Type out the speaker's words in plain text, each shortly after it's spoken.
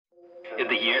In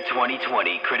the year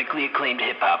 2020, critically acclaimed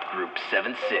hip-hop group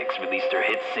 7Sixx released their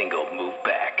hit single, Move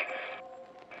Back.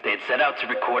 They had set out to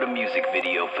record a music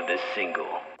video for this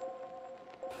single.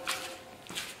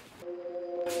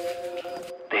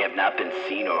 They have not been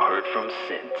seen or heard from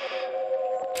since.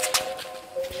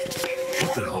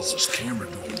 What the hell's this camera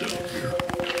doing down here?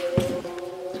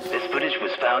 This footage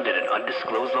was found at an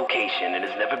undisclosed location and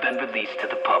has never been released to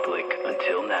the public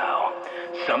until now.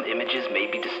 Some images may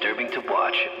be disturbing to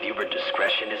watch. Viewer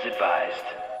discretion is advised.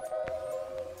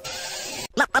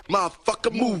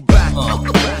 Motherfucker, move back.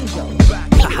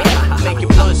 Make your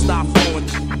blood stop flowing.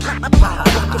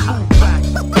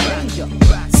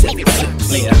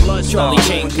 SevenSixx, yeah. Charlie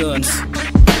Chain Guns,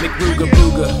 McRuger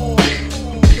Bluger.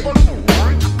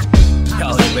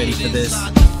 Y'all ain't ready for this.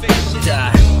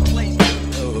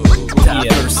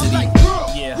 Diversity.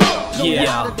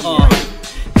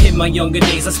 In my younger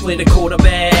days, I split a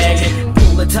quarterback.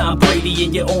 Pull a Tom Brady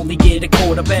and you only get a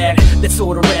quarterback. That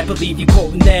sort of rap, believe you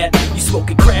quoting that. You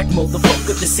smoking crack,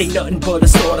 motherfucker, this ain't nothing but a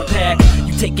starter pack.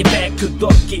 You take it back, good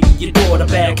luck getting your daughter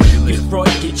back. You front,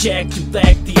 get jacked, you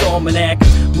lack the almanac.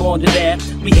 More to that,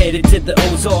 we headed to the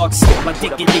Ozarks. Stick my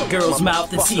dick in your girl's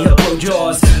mouth and see her blow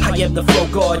jaws. I am the flow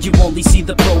guard, you only see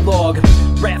the prologue.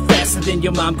 Rap faster than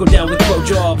your mom, go down with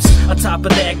blowjobs. On top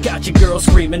of that, got your girl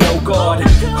screaming, oh God.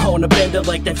 On a bender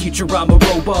like that Futurama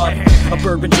robot. A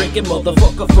bourbon drinking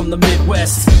motherfucker from the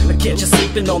Midwest. I catch you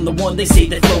sleeping on the one they say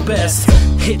that flow best.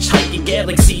 Hitchhiking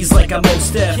galaxies like I'm Mos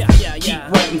Def. Keep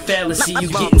writing fallacy, you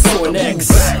getting sore necks.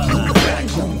 Move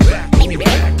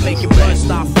back, make your blood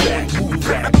stop flowing. Move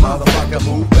back, motherfucker,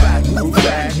 move back, move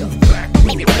back,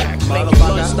 make your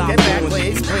blood stop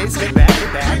flowing. Please, get back,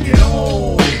 Bring it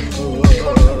on,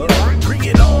 bring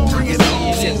it on, bring it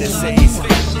on. SevenSixx,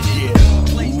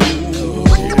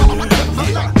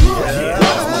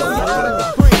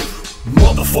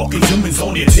 Motherfucking humans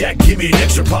on the attack, give me an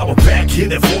extra power pack. Hit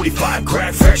that 45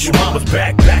 crack, fresh your mama's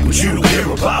back, but you don't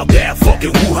care about that.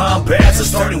 Fucking Wuhan bats are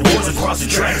starting wars across the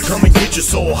tracks. Come and get your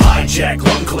soul hijacked,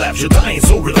 lung collapse, you're dying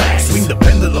so relaxed. Swing the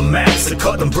pendulum max to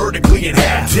cut them vertically in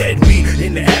half. Dead meat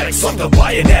in the attic, sucked up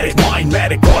by an addict,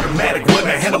 mindmatic, automatic. When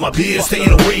I handle my beer,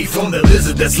 staying away from the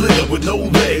lizard that's littered with no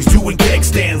legs, doing keg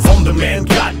stands on demand.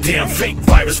 Goddamn fake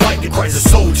virus, fight the crisis,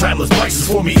 so timeless. Prices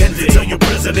for me ended. Tell your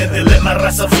president they let my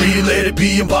raza free, let it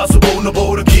be impossible, no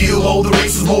to kill all the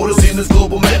racist motors in this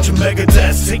global match of mega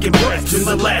deaths. Taking breath to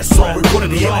the last song,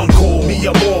 recorded the encore. Me,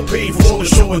 I'm all paid for the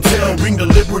show and tell. Ring the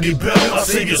Liberty Bell, I'll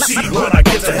save your seat when I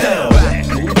get to hell.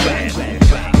 Move back,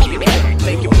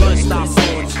 make your blood stop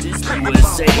flowing.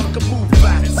 USA, move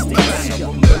back,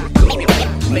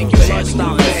 make your blood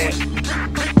stop flowing.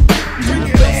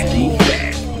 Move back, move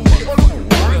back.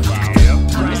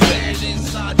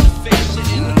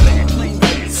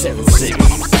 SevenSixx.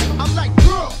 I'm like,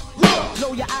 bro,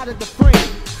 you're out of the frame.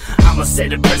 I'ma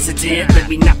set a precedent, let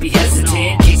me not be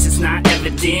hesitant. Case it's not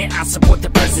evident, I support the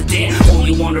president.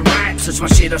 Only wanna ride, touch my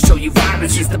shit, I'll show you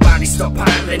violence. As the bodies start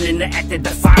piling and the act of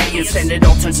defiance, and it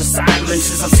all turns to silence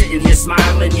as I'm sitting here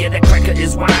smiling. Yeah, that cracker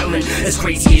is wildin', as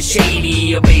crazy as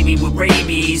shady. A baby with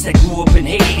rabies that grew up in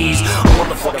Hades. A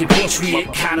motherfucking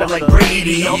patriot, kinda like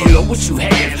Brady. I don't know what you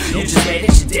have, you just mad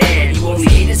at your dad. You only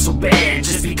hate it so bad,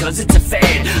 just because it's a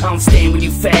fad. I don't stand with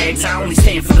you fags, I only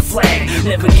stand for the flag.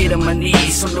 Never get on my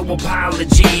knees, so no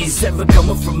apologies ever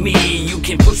coming from me. You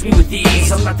can push me with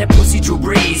ease, I'm not that pussy Drew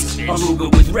Brees. I'm Ruger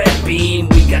with Red Beam,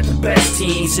 we got the best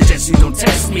team. Suggest you don't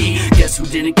test me, guess who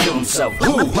didn't kill himself?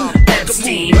 Who?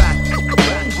 Epstein.